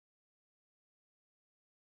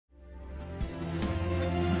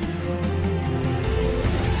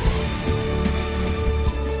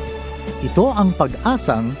Ito ang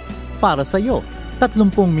Pag-asang para sa iyo.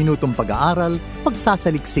 30 minutong pag-aaral,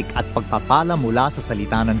 pagsasaliksik at pagpapala mula sa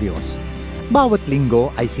salita ng Diyos. Bawat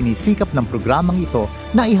linggo ay sinisikap ng programang ito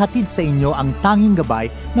na ihatid sa inyo ang tanging gabay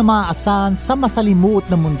na maaasahan sa masalimuot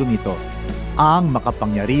na mundong ito, ang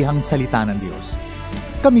makapangyarihang salita ng Diyos.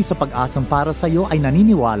 Kami sa Pag-asang para sa iyo ay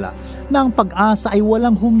naniniwala na ang pag-asa ay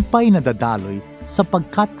walang humpay na dadaloy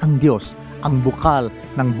sapagkat ang Diyos ang bukal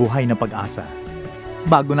ng buhay na pag-asa.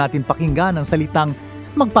 Bago natin pakinggan ang salitang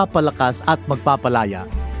magpapalakas at magpapalaya,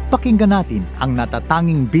 pakinggan natin ang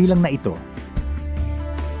natatanging bilang na ito.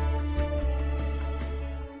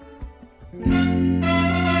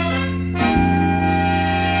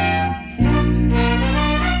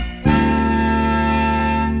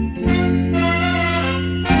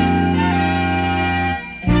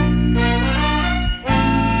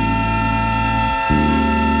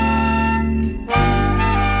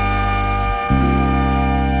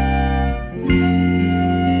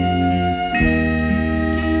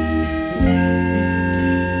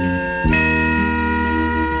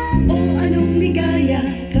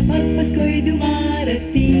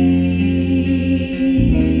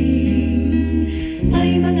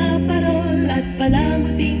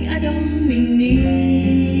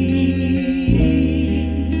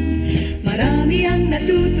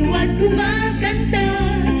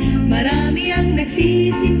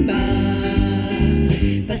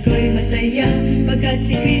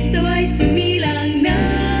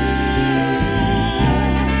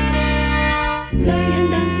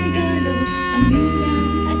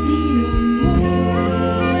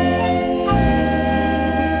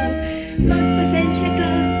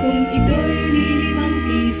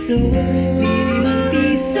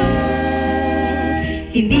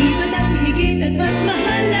 Hindi man ang higit at mas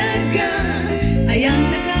mahalaga ay ang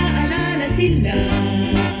nakaalala sila.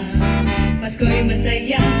 Pasko'y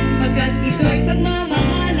masaya pagkat ito'y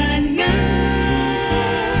pagmamahalan nga.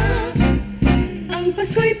 Ang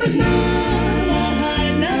Pasko'y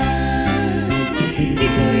pagmamahalan,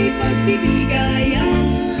 ito'y pagbibigayan.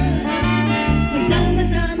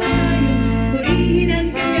 Magsama-sama tayo, purihin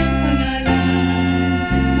ang kanyang pangalan.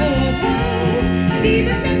 Oh, oh, di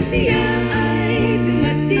ba't ang siya ay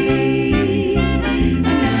dumating?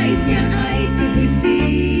 Ang nais niya ay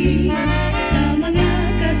tubusin. Sa mga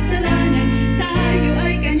kasalanan, tayo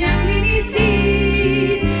ay kanyang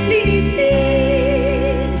linisin.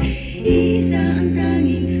 Linisin. Isa ang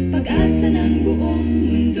tanging pag-asa ng buong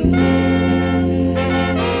mundo.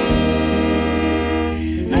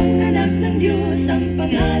 Ang anak ng Diyos, ang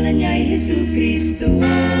pangalan niya ay Jesucristo.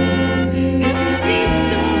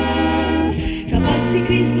 Jesucristo. Kapag si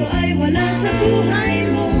Kristo ay wala sa buhay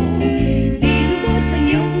mo, di lubos ang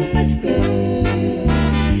iyong Pasko.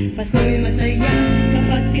 Pasko'y masaya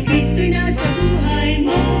kapag si Kristo'y nasa buhay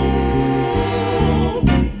mo.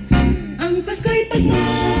 Ang Pasko'y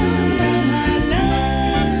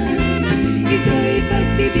pagmamahalan, ito'y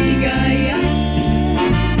pagbibigayan.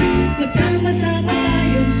 Magsama-sama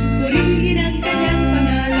tayo, purihin ang kanyang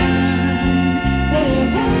pangalan. Oh,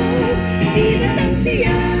 oh, di ba't ang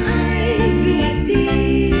siya ay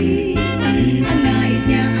dumating? Ang nais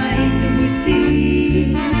niya ay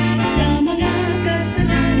tubusin. Sa mga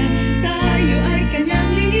kasalanan, tayo ay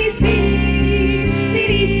kanyang linisin.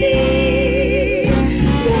 Linisin.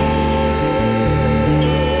 Wow!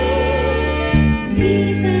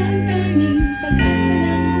 Isa ang tanging pag-asa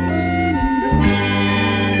ng buong mundo.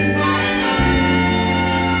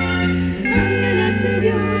 Ang anak ng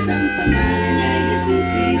Diyos, ang pangalan niya ay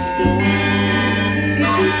Jesucristo.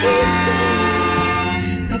 Jesucristo.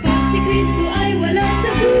 Kapag si Kristo ay wala sa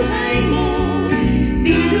buhay mo,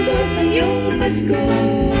 di lubos ang iyong Pasko.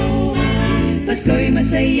 Pasko'y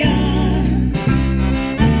masaya,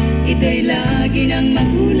 ito'y lagi ng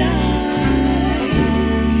makulay.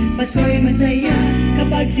 Pasko'y masaya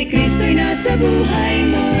kapag si Kristo'y nasa buhay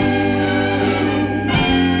mo.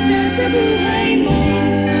 Nasa buhay mo.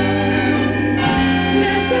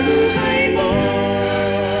 Nasa buhay mo.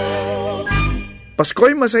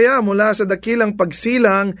 Pasko'y masaya mula sa dakilang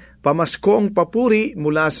pagsilang, pamaskong papuri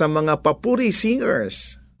mula sa mga papuri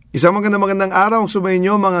singers. Isang magandang araw sumayin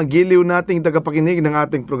nyo mga giliw nating tagapakinig ng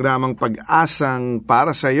ating programang Pag-asang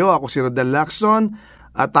para sa iyo. Ako si Rodel Lacson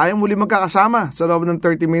at tayo muli magkakasama sa loob ng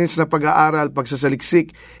 30 minutes na pag-aaral,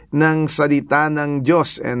 pagsasaliksik ng salita ng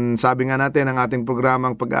Diyos. And sabi nga natin, ang ating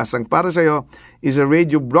programang Pag-asang para sa iyo is a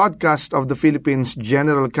radio broadcast of the Philippines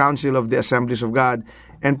General Council of the Assemblies of God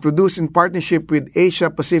and produced in partnership with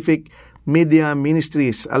Asia Pacific Media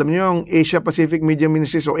Ministries. Alam niyo yung Asia Pacific Media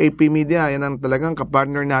Ministries o AP Media, yan ang talagang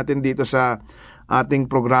kapartner natin dito sa ating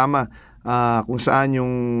programa. kung saan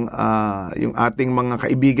yung ating mga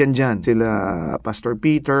kaibigan dyan, sila Pastor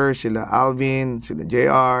Peter, sila Alvin, sila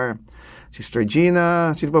JR, Sister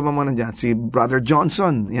Gina, sino pa mga nandyan? Si Brother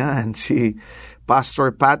Johnson, yan, si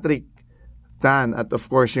Pastor Patrick Tan, at of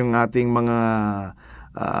course yung ating mga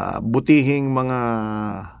butihing mga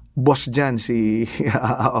boss dyan,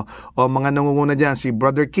 o mga nangunguna dyan, si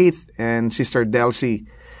Brother Keith and Sister Delcy.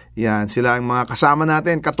 Yan, sila ang mga kasama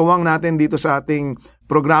natin, katuwang natin dito sa ating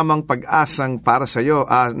programang Pag-asang para sa iyo.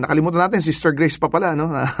 Nakalimutan natin, Sister Grace pa pala,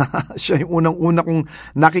 no? Siya yung unang-una kong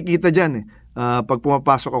nakikita dyan. Pag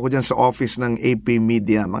pumapasok ako dyan sa office ng AP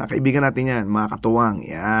Media. Mga kaibigan natin yan, mga katuwang.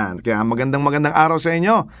 Yan. Kaya magandang araw sa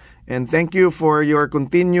inyo. And thank you for your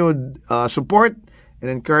continued support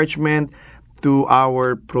and encouragement to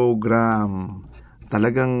our program.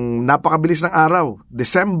 Talagang napakabilis ng araw.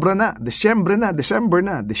 Desyembre,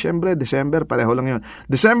 pareho lang yun.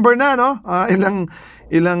 December na, no?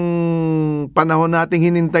 Ilang panahon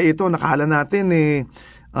nating hinintay ito. Nakala natin,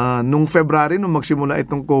 nung February, nung magsimula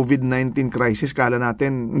itong COVID-19 crisis, kala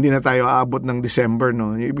natin, hindi na tayo aabot ng December,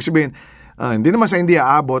 no? Ibig sabihin, hindi naman sa hindi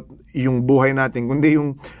aabot yung buhay natin, kundi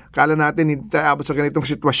yung kala natin, hindi tayo aabot sa ganitong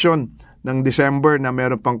sitwasyon ng December na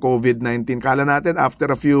meron pang COVID-19. Kala natin after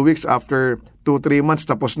a few weeks, after 2-3 months,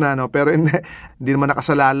 tapos na, no? Pero hindi naman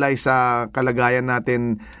nakasalalay sa kalagayan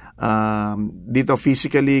natin dito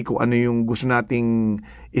physically, kung ano yung gusto nating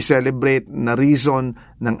i-celebrate na reason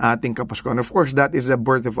ng ating Kapaskuhan. Of course, that is the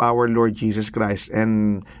birth of our Lord Jesus Christ.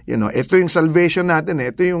 And, ito yung salvation natin.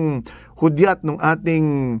 Ito yung hudyat ng ating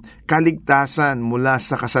kaligtasan mula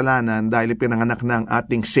sa kasalanan dahil pinanganak ng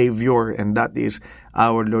ating Savior, and that is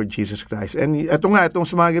our Lord Jesus Christ. And itong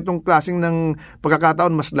sumagitong klaseng ng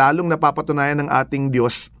pagkakataon, mas lalong napapatunayan ng ating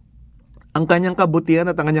Diyos ang kanyang kabutihan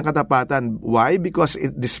at ang kanyang katapatan. Why? Because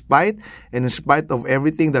despite and in spite of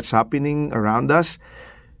everything that's happening around us,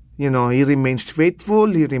 He remains faithful,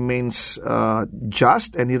 He remains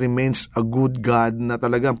just, and He remains a good God na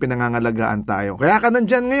talagang pinangangalagaan tayo. Kaya ka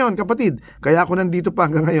nandyan ngayon, kapatid. Kaya ako nandito pa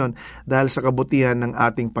hanggang ngayon dahil sa kabutihan ng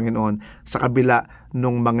ating Panginoon sa kabila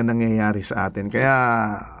nung mga nangyayari sa atin. Kaya,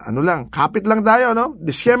 kapit lang tayo, no?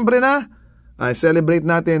 Disyembre na, celebrate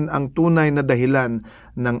natin ang tunay na dahilan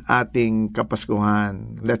ng ating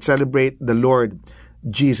Kapaskuhan. Let's celebrate the Lord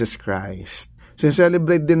Jesus Christ.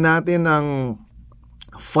 Celebrate din natin ang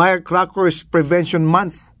Firecrackers Prevention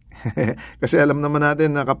Month. Kasi alam naman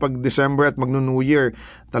natin na kapag December at magno-New Year,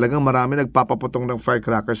 talagang marami nagpapaputong ng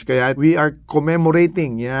firecrackers. Kaya we are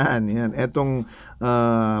commemorating etong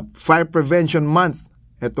Fire Prevention Month,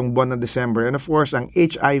 etong buwan ng December. And of course, ang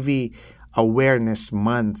HIV Awareness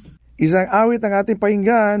Month. Isang awit ang ating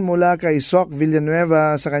pakinggan mula kay Soc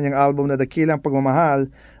Villanueva sa kanyang album na Dakilang Pagmamahal,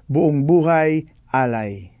 Buong Buhay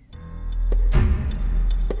Alay.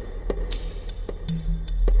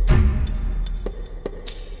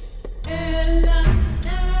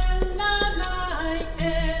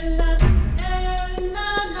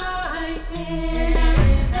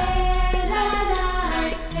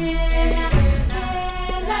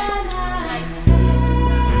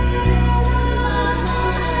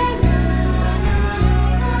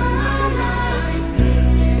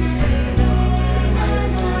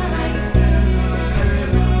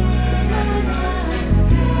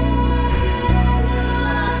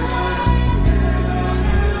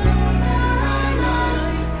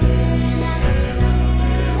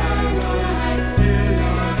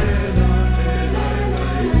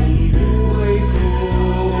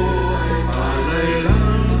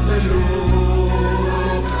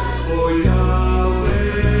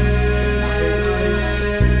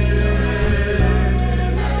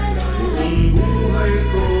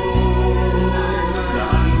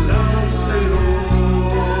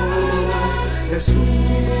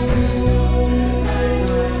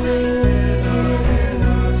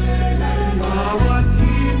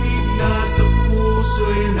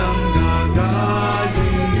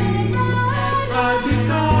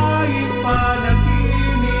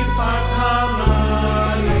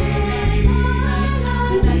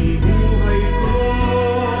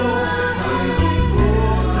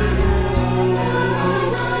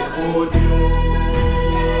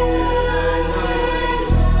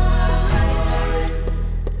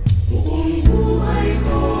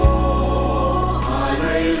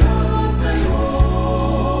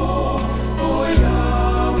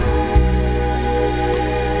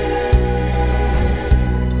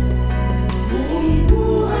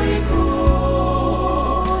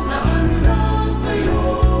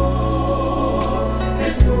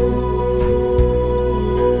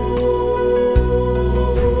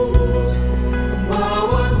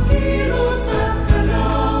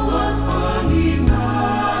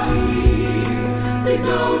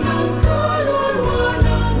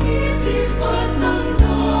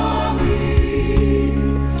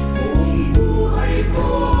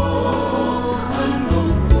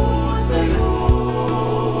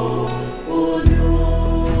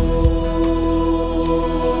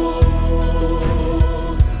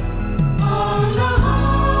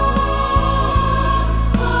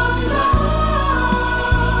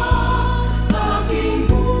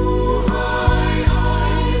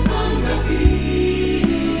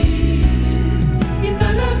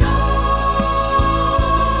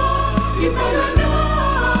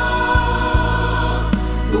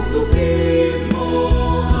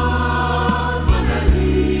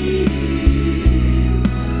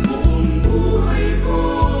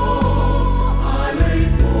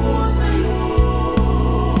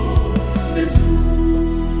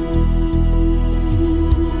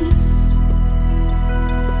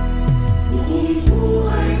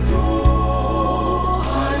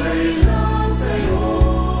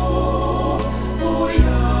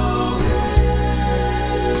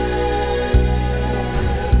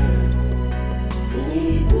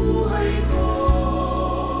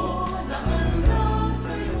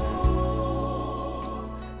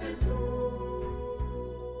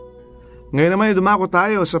 Ngayon naman dumako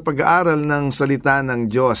tayo sa pag-aaral ng salita ng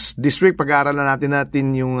Diyos. This week, pag-aaralan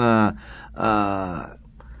natin yung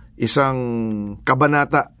isang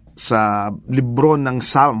kabanata sa libro ng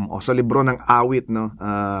Psalm o sa libro ng awit, no?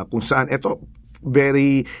 Kung saan, ito,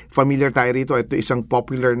 very familiar tayo rito. Ito isang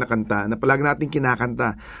popular na kanta na palagi natin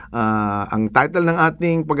kinakanta. Ang title ng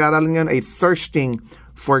ating pag-aaralan ngayon ay Thirsting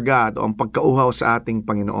for God o ang pagkauhaw sa ating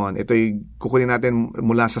Panginoon. Ito'y kukunin natin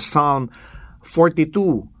mula sa Psalm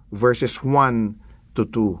 42 verses 1 to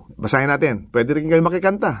 2. Basahin natin. Pwede rin kayo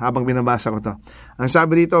makikanta habang binabasa ko to. Ang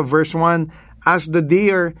sabi dito, verse 1, As the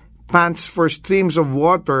deer pants for streams of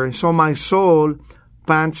water, so my soul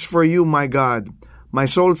pants for you, my God. My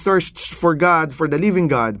soul thirsts for God, for the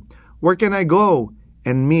living God. Where can I go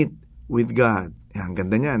and meet with God? Yan,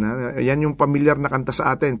 ganda niyan. Ha? Yan yung familiar na kanta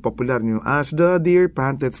sa atin. Popular nyo. As the deer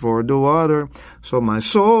panteth for the water, so my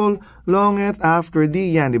soul longeth after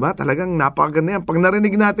thee. Yan, di ba? Talagang napakaganda yan. Pag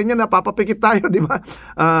narinig natin yan, napapapikit tayo, di ba?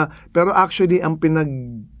 Pero actually, ang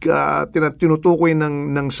tinutukoy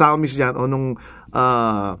ng psalmist yan, o nung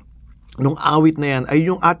awit na yan, ay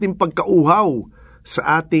yung ating pagkauhaw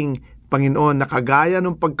sa ating Panginoon, na kagaya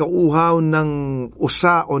ng pagkauhaw ng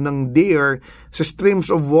usa o ng deer sa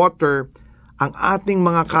streams of water, ang ating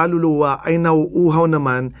mga kaluluwa ay nauuhaw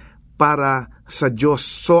naman para sa Diyos.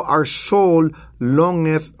 So our soul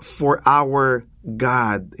longeth for our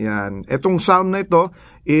God. Yan. Etong psalm na ito,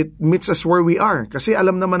 it meets us where we are. Kasi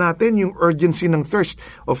alam naman natin yung urgency ng thirst.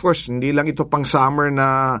 Of course, hindi lang ito pang summer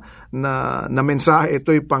na mensahe.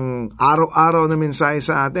 Ito'y pang araw-araw na mensahe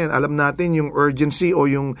sa atin. Alam natin yung urgency o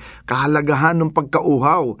yung kahalagahan ng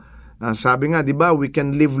pagkauhaw. Sabi nga, di ba, we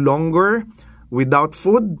can live longer without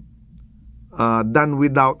food than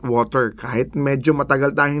without water. Kahit medyo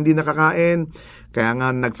matagal tayo hindi nakakain, kaya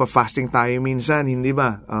nga nagfa-fasting tayo minsan, hindi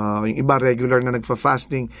ba? Yung iba regular na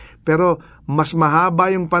nagfa-fasting. Pero mas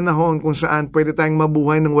mahaba yung panahon kung saan pwede tayong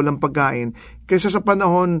mabuhay ng walang pagkain kaysa sa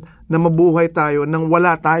panahon na mabuhay tayo nang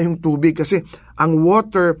wala tayong tubig. Kasi ang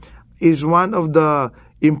water is one of the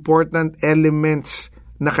important elements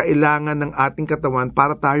na kailangan ng ating katawan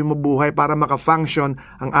para tayo mabuhay, para maka-function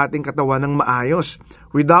ang ating katawan ng maayos.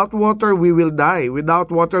 Without water, we will die.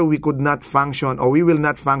 Without water, we could not function or we will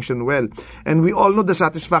not function well. And we all know the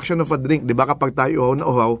satisfaction of a drink. Di ba kapag tayo uhaw na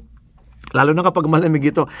uhaw, lalo na kapag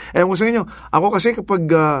malamig ito. Ewan ko sa inyo, ako kasi kapag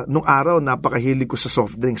nung araw, napakahilig ko sa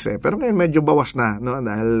soft drinks. Pero ngayon medyo bawas na, no?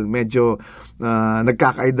 Dahil medyo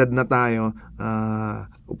nagkakaedad na tayo.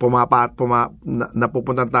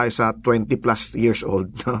 Napupunta tayo sa 20 plus years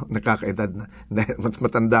old, no? Nakakaedad na.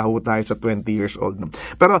 Matanda ho tayo sa 20 years old, no?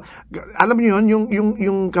 Pero alam niyo yun,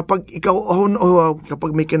 yung kapag ikaw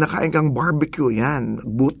kapag may kinakain kang barbecue, yan,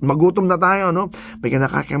 magutom na tayo, no? May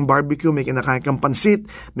kinakain kang barbecue, may kinakain kang pansit,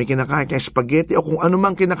 may kinakain kang spaghetti, o kung ano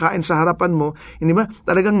mang kinakain sa harapan mo, hindi ba?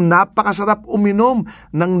 Talagang napakasarap uminom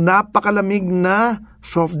ng napakalamig na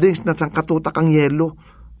soft drinks na sangkatutak ang yelo.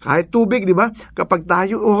 Kahit tubig, di ba? Kapag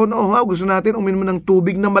tayo gusto natin uminom ng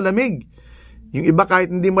tubig na malamig. Yung iba kahit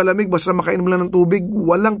hindi malamig, basta makainom lang ng tubig,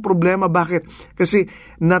 walang problema. Bakit? Kasi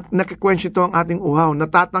nakikwench ito ang ating uhaw.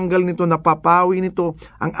 Natatanggal nito, napapawi nito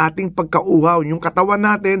ang ating pagkauhaw. Yung katawan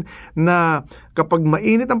natin na kapag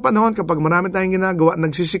mainit ang panahon, kapag marami tayong ginagawa,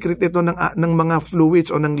 nagsisikret ito ng mga fluids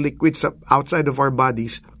o ng liquids outside of our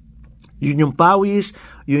bodies. Yun yung pawis,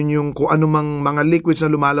 yun yung kung ano mang mga liquids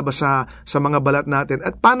na lumalabas sa mga balat natin.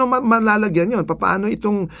 At paano malalagyan yun? Paano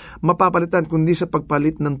itong mapapalitan kundi sa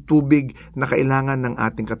pagpalit ng tubig na kailangan ng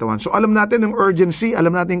ating katawan? So alam natin yung urgency,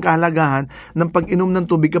 alam natin yung kahalagahan ng pag-inom ng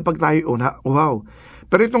tubig kapag tayo uhaw.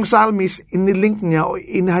 Pero itong psalmist, inilink niya o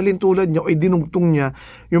inahalin tulad niya o idinugtong niya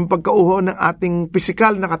yung pagkauhaw ng ating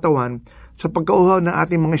pisikal na katawan sa pagkauhaw ng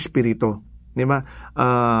ating mga espiritu. Di ba?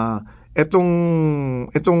 Itong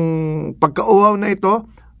pagkauhaw na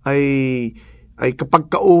ito ay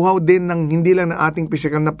kapag kauhaw din ng hindi lang ng ating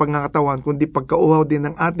pisikal na pangkatawan, kundi pagkauhaw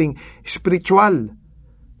din ng ating spiritual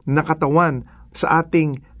na katawan sa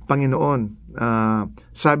ating Panginoon.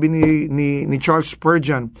 Sabi ni Charles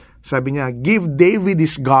Spurgeon, sabi niya, give David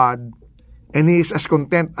his God and he is as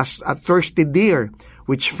content as a thirsty deer,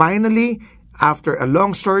 which finally, after a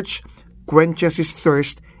long search, quenches his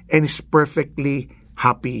thirst and is perfectly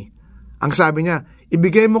happy. Ang sabi niya,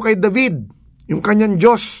 ibigay mo kay David, yung kanyang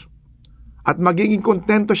Diyos, at magiging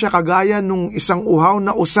kontento siya kagaya nung isang uhaw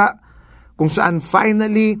na usa, kung saan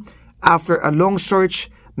finally, after a long search,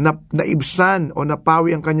 naibsan o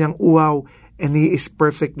napawi ang kanyang uhaw, and he is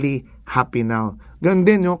perfectly happy now. Ganun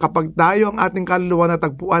din, kapag tayo ang ating kaluluwa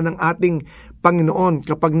natagpuan ng ating Panginoon,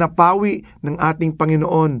 kapag napawi ng ating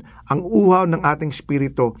Panginoon ang uhaw ng ating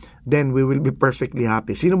spirito, then we will be perfectly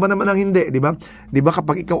happy. Sino ba naman ang hindi, di ba? Di ba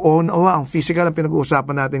kapag ikaw ang physical ang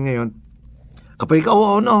pinag-uusapan natin ngayon, kapag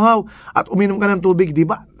ikaw at uminom ka ng tubig, di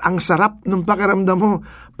ba? Ang sarap ng pakiramdam mo.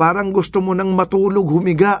 Parang gusto mo nang matulog,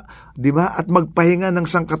 humiga, di ba? At magpahinga ng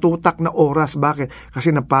sangkatutak na oras. Bakit?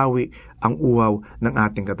 Kasi napawi ang uhaw ng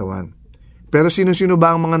ating katawan. Pero sino-sino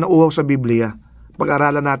ba ang mga nauuhaw sa Biblia?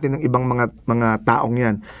 Pag-aralan natin ng ibang mga taong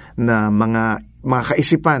yan na mga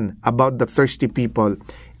kaisipan about the thirsty people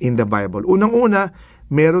in the Bible. Unang-una,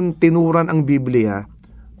 meron tinuran ang Biblia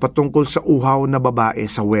patungkol sa uhaw na babae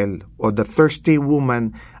sa well, o the thirsty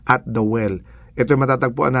woman at the well. Ito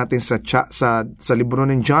matatagpuan natin sa libro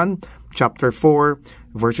ng John, chapter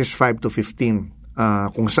 4, verses 5 to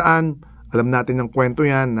 15. Kung saan, alam natin ng kwento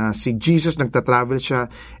yan, na si Jesus nagta-travel siya,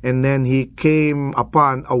 and then he came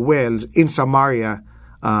upon a well in Samaria,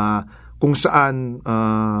 kung saan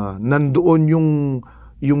nandoon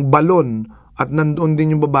yung balon, at nandoon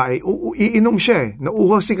din yung babae. Iinom siya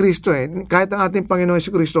nauuhaw si Kristo Kahit ang ating Panginoon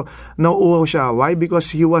si Kristo, nauuhaw siya. Why?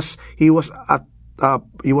 Because he was 100%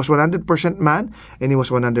 man and he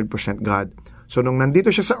was 100% God. So nung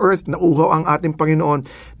nandito siya sa earth, nauuhaw ang ating Panginoon,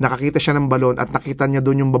 nakakita siya ng balon at nakita niya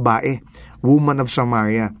doon yung babae, woman of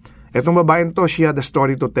Samaria. Etong babae to, she had a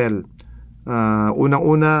story to tell.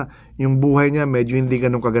 Unang-una, yung buhay niya medyo hindi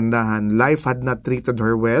ganun kagandahan. Life had not treated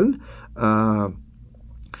her well.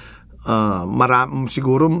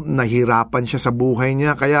 Siguro nahirapan siya sa buhay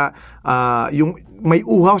niya, kaya yung may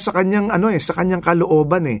uhaw sa kanyang sa kanyang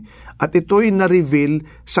kalooban at ito'y na-reveal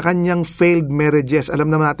sa kanyang failed marriages. Alam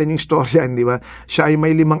naman natin yung istorya, di ba? Siya ay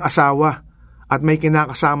may 5 asawa at may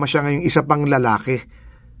kinakasama siya ngayong isa pang lalaki.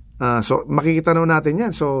 So makikita naman natin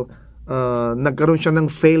yan. So nagkaroon siya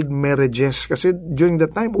ng failed marriages kasi during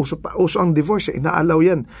that time uso ang divorce. Inaalaw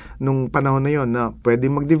yan nung panahon na yon, na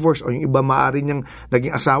pwede mag-divorce, o yung iba maaari niyang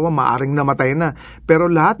naging asawa, maaring namatay na.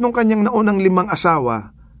 Pero lahat ng kanyang naunang 5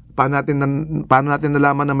 asawa, paano natin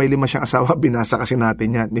nalaman na may 5 siyang asawa? Binasa kasi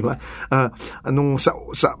natin yan, di ba?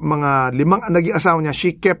 Sa mga 5 naging asawa niya,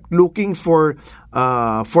 she kept looking for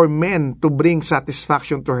men to bring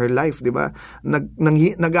satisfaction to her life, di ba?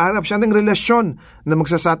 Naghahanap siya ng relasyon na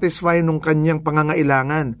magsasatisfy nung kanyang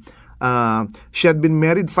pangangailangan. She had been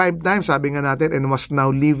married 5 times, sabi nga natin, and was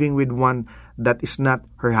now living with one that is not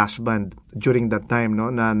her husband during that time,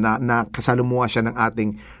 no? Na kasalumuha siya ng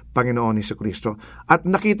ating Panginoon Jesucristo. At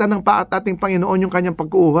nakita ng ating Panginoon yung kanyang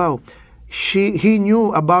pag-uuhaw. He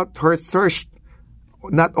knew about her thirst,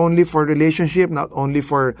 not only for relationship, not only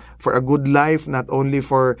for a good life, not only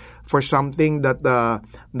for something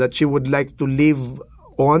that she would like to live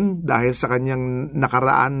on dahil sa kanyang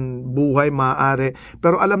nakaraan buhay maaari.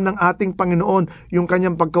 Pero alam ng ating Panginoon yung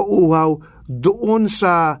kanyang pagkauhaw doon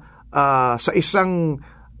sa isang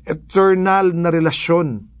eternal na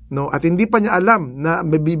relasyon. No, at hindi pa niya alam na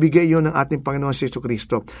mabibigay yon ng ating Panginoon si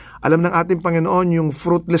Jesucristo. Alam ng ating Panginoon yung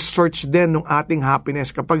fruitless search din ng ating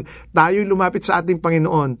happiness. Kapag tayo lumapit sa ating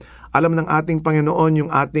Panginoon, alam ng ating Panginoon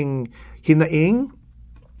yung ating hinaing,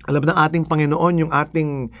 alam ng ating Panginoon yung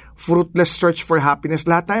ating fruitless search for happiness.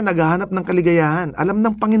 Lahat tayo naghahanap ng kaligayahan. Alam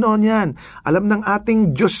ng Panginoon yan. Alam ng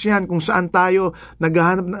ating Diyos yan kung saan tayo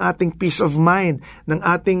naghahanap ng ating peace of mind, ng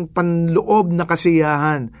ating panloob na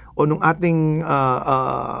kasiyahan, o ng ating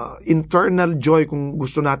internal joy, kung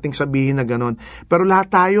gusto nating sabihin na ganon. Pero lahat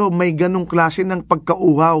tayo may ganong klase ng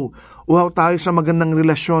pagkauhaw. Uhaw tayo sa magandang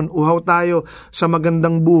relasyon, uhaw tayo sa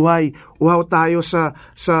magandang buhay, uhaw tayo sa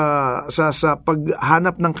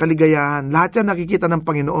paghanap ng kaligayahan. Lahat yan nakikita ng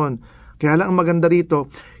Panginoon. Kaya lang ang maganda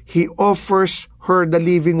rito, He offers her the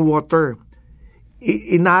living water.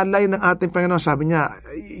 Inalay ng ating Panginoon, sabi niya,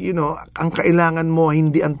 ang kailangan mo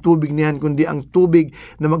hindi ang tubig niyan, kundi ang tubig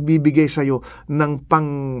na magbibigay sa iyo ng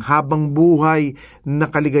panghabang buhay na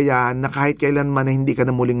kaligayahan na kahit kailanman na hindi ka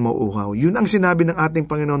na muling mauuhaw. Yun ang sinabi ng ating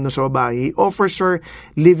Panginoon sa babae. He offers her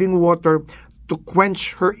living water to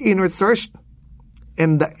quench her inner thirst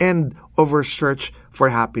and the end of her search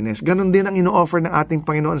for happiness. Ganon din ang ino-offer ng ating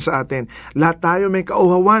Panginoon sa atin. Lahat tayo may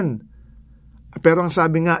kauhawan. Pero ang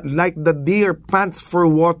sabi nga, like the deer pants for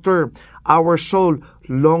water, our soul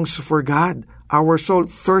longs for God. Our soul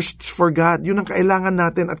thirsts for God. Yun ang kailangan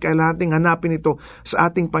natin at kailangan nating hanapin ito sa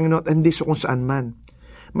ating Panginoon at hindi sa kung saan man.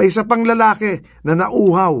 May isa pang lalaki na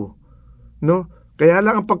nauhaw, no? Kaya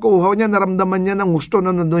lang ang pagkauhaw niya, naramdaman niya ng gusto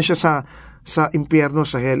na nandun siya sa impyerno,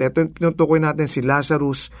 sa hell. Ito yung tinutukoy natin si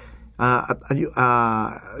Lazarus,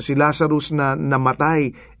 si Lazarus na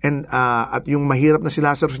namatay, at yung mahirap na si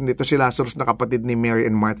Lazarus, dito si Lazarus na kapatid ni Mary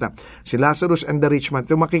and Martha. Si Lazarus and the rich man.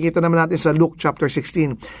 Ito makikita naman natin sa Luke chapter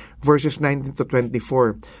 16, verses 19 to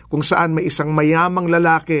 24, kung saan may isang mayamang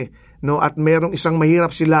lalaki, no, at merong isang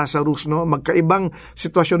mahirap si Lazarus, no, magkaibang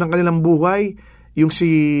sitwasyon ng kanilang buhay. Yung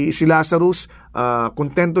si Lazarus,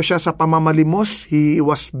 kontento siya sa pamamalimos. He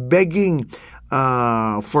was begging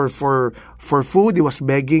for food, he was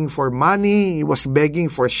begging for money, he was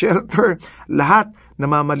begging for shelter. Lahat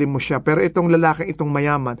namamalimos siya. Pero itong lalaki, itong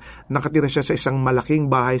mayaman, nakatira siya sa isang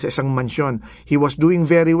malaking bahay, sa isang mansyon. He was doing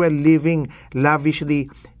very well, living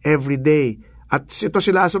lavishly every day. At ito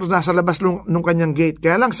si Lazarus nasa labas nung kanyang gate.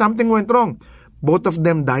 Kaya lang something went wrong. Both of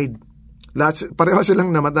them died. Pareho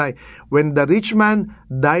silang namatay. When the rich man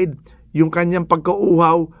died, yung kanyang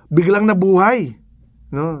pagkauhaw biglang nabuhay,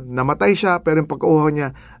 no? Namatay siya, pero yung pagkauhaw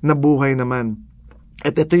niya nabuhay naman.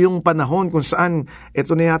 At ito yung panahon kung saan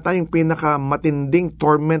ito na yata yung pinakamatinding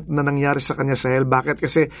torment na nangyari sa kanya sa hell. Bakit?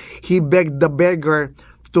 Kasi he begged the beggar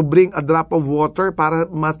to bring a drop of water para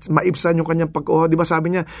maibsan yung kanyang pagkauhaw. Di ba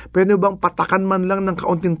sabi niya, pwede bang patakan man lang ng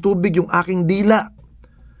kaunting tubig yung aking dila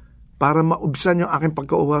para maubsan yung aking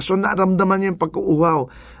pagkauhaw. So, naramdaman niya yung pagkauhaw.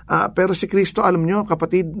 Pero si Kristo, alam niyo,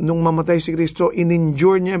 kapatid, nung mamatay si Kristo,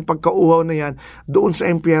 in-endure niya yung pagkauhaw na yan doon sa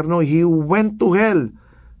impyerno. He went to hell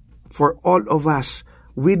for all of us.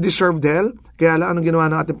 We deserved hell. Kaya lang, anong ginawa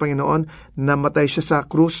ng ating Panginoon? Namatay siya sa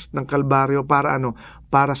krus ng Kalbaryo para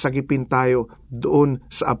para sagipin tayo doon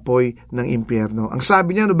sa apoy ng impyerno. Ang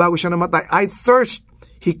sabi niya, bago siya namatay, I thirst.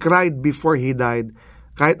 He cried before he died.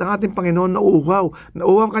 Kahit ang ating Panginoon nauuhaw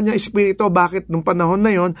ang kanyang espiritu. Bakit? Nung panahon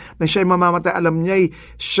na yon na siya'y mamamatay, alam niya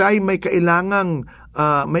siya'y may kailangang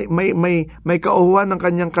may kauhuan ng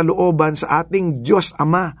kanyang kalooban sa ating Diyos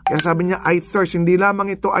Ama. Kaya sabi niya, I thirst. Hindi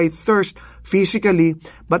lamang ito, I thirst physically,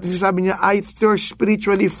 but sabi niya, I thirst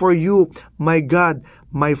spiritually for you, my God,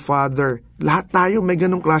 my Father. Lahat tayo may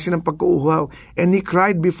ganong klase ng pagkauhaw. And he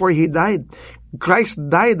cried before he died. Christ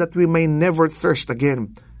died that we may never thirst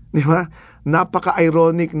again. Di ba?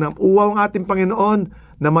 Napaka-ironic na uhaw ang ating Panginoon,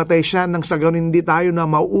 namatay siya nang sa ganun hindi tayo na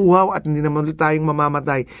mauuhaw at hindi naman ulit tayong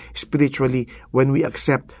mamamatay spiritually when we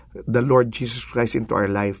accept the Lord Jesus Christ into our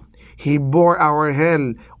life. He bore our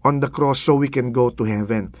hell on the cross so we can go to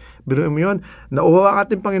heaven. Biruin mo yun, nauuhaw ang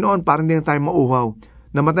ating Panginoon para hindi na tayo mauuhaw.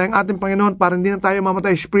 Namatay ang ating Panginoon para hindi na tayo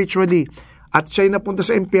mamatay spiritually. At siya'y napunta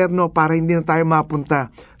sa impyerno para hindi na tayo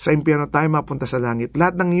mapunta sa impyerno, tayo mapunta sa langit.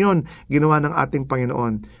 Lahat ng iyon ginawa ng ating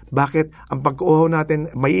Panginoon. Bakit? Ang pag-uhaw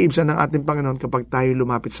natin, may iibsan ng ating Panginoon kapag tayo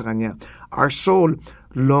lumapit sa Kanya. Our soul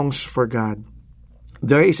longs for God.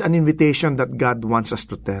 There is an invitation that God wants us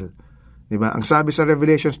to tell. Diba? Ang sabi sa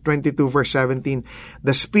Revelation 22 verse 17,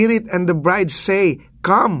 the Spirit and the bride say,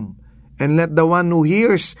 come. And let the one who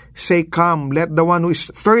hears say, come. Let the one who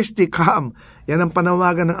is thirsty come. Yan ang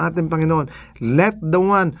panawagan ng ating Panginoon. Let the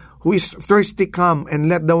one who is thirsty come, and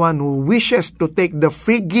let the one who wishes to take the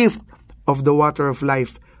free gift of the water of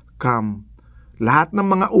life come. Lahat ng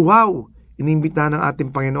mga uhaw, inimbita ng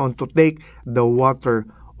ating Panginoon to take the water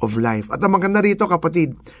of life. At ang maganda rito,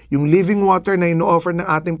 kapatid, yung living water na ino-offer ng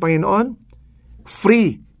ating Panginoon,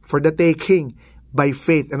 free for the taking by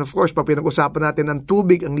faith. And of course, pinag-usapan natin ang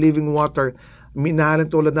tubig, ang living water, minahalin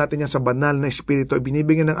tulad natin yan sa banal na Espiritu.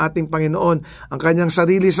 Ibinibigyan ng ating Panginoon ang kanyang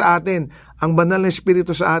sarili sa atin, ang banal na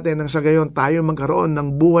Espiritu sa atin, nang sa gayon tayo magkaroon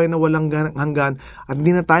ng buhay na walang hanggan at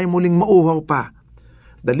hindi na tayo muling mauhaw pa.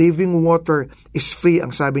 The living water is free,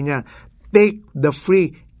 ang sabi niya. Take the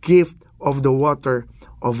free gift of the water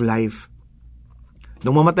of life.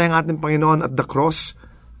 Nung mamatay ang ating Panginoon at the cross,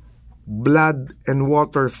 blood and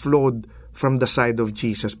water flowed from the side of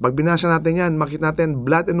Jesus. Pag binasa natin yan, makita natin,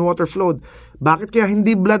 blood and water flowed. Bakit kaya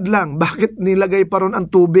hindi blood lang? Bakit nilagay pa ron ang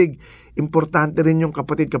tubig? Importante rin yung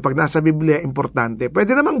kapatid. Kapag nasa Biblia, importante.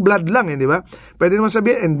 Pwede namang blood lang, di ba? Pwede naman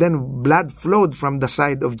sabihin, and then blood flowed from the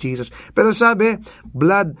side of Jesus. Pero sabi,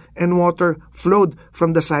 blood and water flowed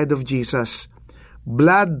from the side of Jesus.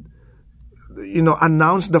 Blood,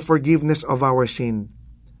 announced the forgiveness of our sin.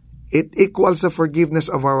 It equals the forgiveness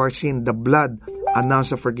of our sin. The blood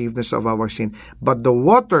announced the forgiveness of our sin. But the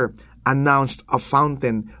water announced a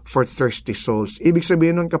fountain for thirsty souls. Ibig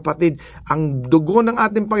sabihin nun, kapatid, ang dugo ng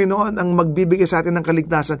ating Panginoon ang magbibigay sa atin ng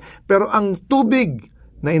kaligtasan. Pero ang tubig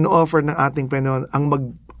na ino-offer ng ating Panginoon ang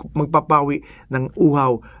magpapawi ng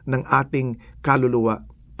uhaw ng ating kaluluwa.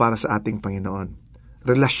 para sa ating Panginoon.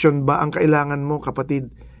 Relasyon ba ang kailangan mo, kapatid?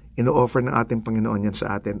 Ino-offer ng ating Panginoon yan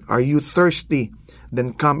sa atin. Are you thirsty?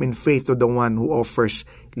 Then come in faith to the one who offers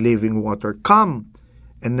living water. Come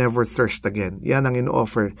and never thirst again. Yan ang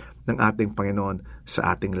ino-offer ng ating Panginoon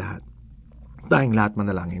sa ating lahat. Tayong lahat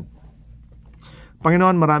manalangin.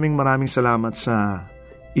 Panginoon, maraming salamat sa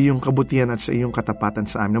iyong kabutihan at sa iyong katapatan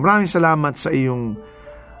sa amin. Maraming salamat sa iyong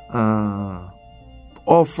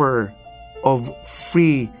offer of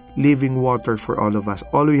free living water for all of us.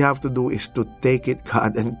 All we have to do is to take it,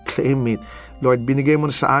 God, and claim it. Lord, binigay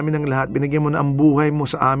mo na sa amin ang lahat. Binigay mo na ang buhay mo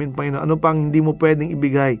sa amin, Panginoon. Ano pang hindi mo pwedeng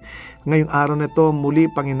ibigay? Ngayong araw na ito,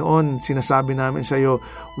 muli, Panginoon, sinasabi namin sa iyo,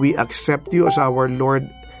 we accept you as our Lord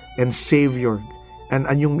and Savior. And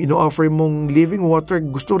yung ino-offer mong living water,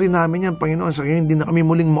 gusto rin namin yan, Panginoon. Sa hindi na kami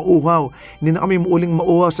muling mauhaw. Hindi na kami muling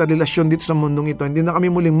mauhaw sa relasyon dito sa mundong ito. Hindi na kami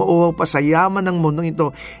muling mauhaw pa sa yaman ng mundong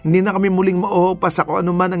ito. Hindi na kami muling mauhaw pa sa kung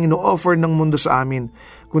ano man ang ino-offer ng mundo sa amin.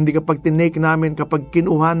 Kundi kapag tinake namin, kapag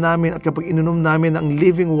kinuha namin, at kapag ininom namin ang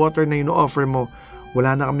living water na ino-offer mo,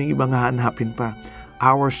 wala na kaming ibang hahanapin pa.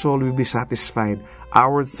 Our soul will be satisfied.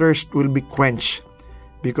 Our thirst will be quenched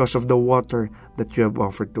because of the water that you have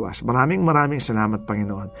offered to us. Maraming salamat,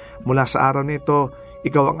 Panginoon. Mula sa araw na ito,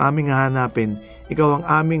 ikaw ang aming hahanapin. Ikaw ang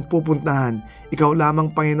aming pupuntahan. Ikaw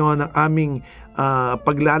lamang, Panginoon, ang aming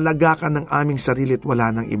paglalagakan ng aming sarili at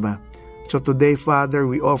wala ng iba. So today, Father,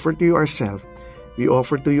 we offer to you ourselves. We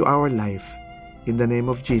offer to you our life. In the name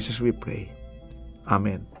of Jesus we pray.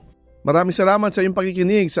 Amen. Maraming salamat sa iyong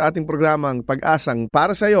pakikinig sa ating programang Pag-asang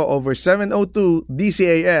para sa iyo over 702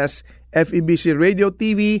 DCAS, FEBC Radio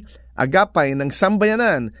TV, agapay ng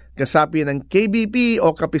sambayanan, kasapi ng KBP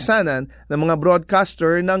o kapisanan ng mga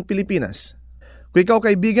broadcaster ng Pilipinas. Kung ikaw,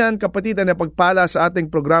 kaibigan, kapatid na pagpala sa ating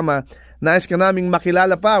programa, nais ka naming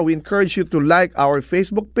makilala pa, we encourage you to like our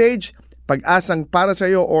Facebook page, Pag-asang para sa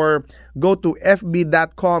iyo, or go to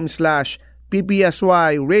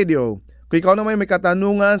fb.com/ppsy radio. Kung ikaw naman may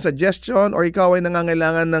katanungan, suggestion, or ikaw ay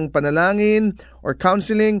nangangailangan ng panalangin or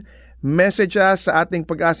counseling, message us sa ating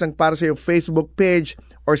Pag-asang para sa iyo Facebook page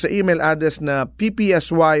or sa email address na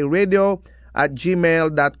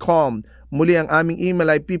ppsyradio@gmail.com. Muli, ang aming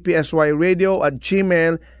email ay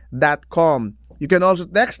ppsyradio@gmail.com. You can also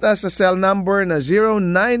text us sa cell number na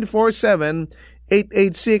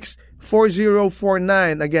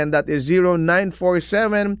 0947-886-4049. Again, that is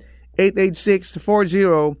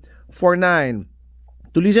 0947-886-4049.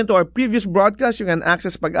 To listen to our previous broadcast, you can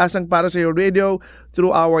access Pag-asang para sa iyo radio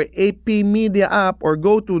through our AP Media app or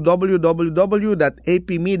go to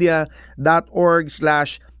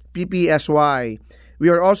www.apmedia.org/ppsy. We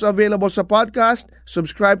are also available sa podcast.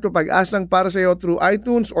 Subscribe to Pag-asang para sa iyo through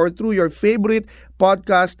iTunes or through your favorite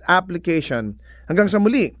podcast application. Hanggang sa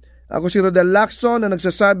muli, ako si Rodel Lacson na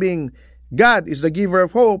nagsasabing, God is the giver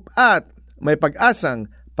of hope at may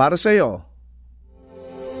pag-asang para sa iyo.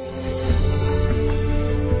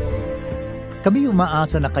 Kami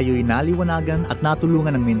umaasa na kayo'y naliwanagan at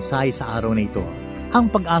natulungan ng mensahe sa araw na ito. Ang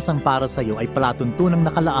Pag-asang para sa iyo ay palatuntunang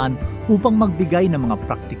nakalaan upang magbigay ng mga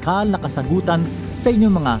praktikal na kasagutan sa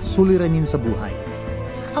inyong mga suliranin sa buhay.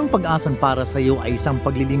 Ang Pag-asang para sa iyo ay isang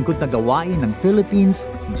paglilingkod na gawain ng Philippines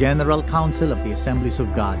General Council of the Assemblies of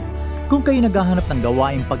God. Kung kayo naghahanap ng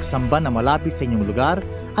gawaing pagsamba na malapit sa inyong lugar,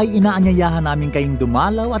 ay inaanyayahan namin kayong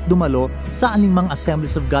dumalaw at dumalo sa anumang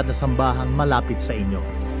Assemblies of God na sambahang malapit sa inyo.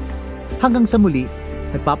 Hanggang sa muli,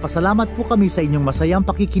 nagpapasalamat po kami sa inyong masayang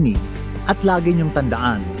pakikinig at lagi niyong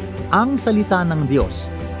tandaan, ang salita ng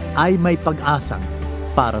Diyos ay may pag-asang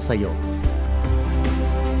para sa iyo.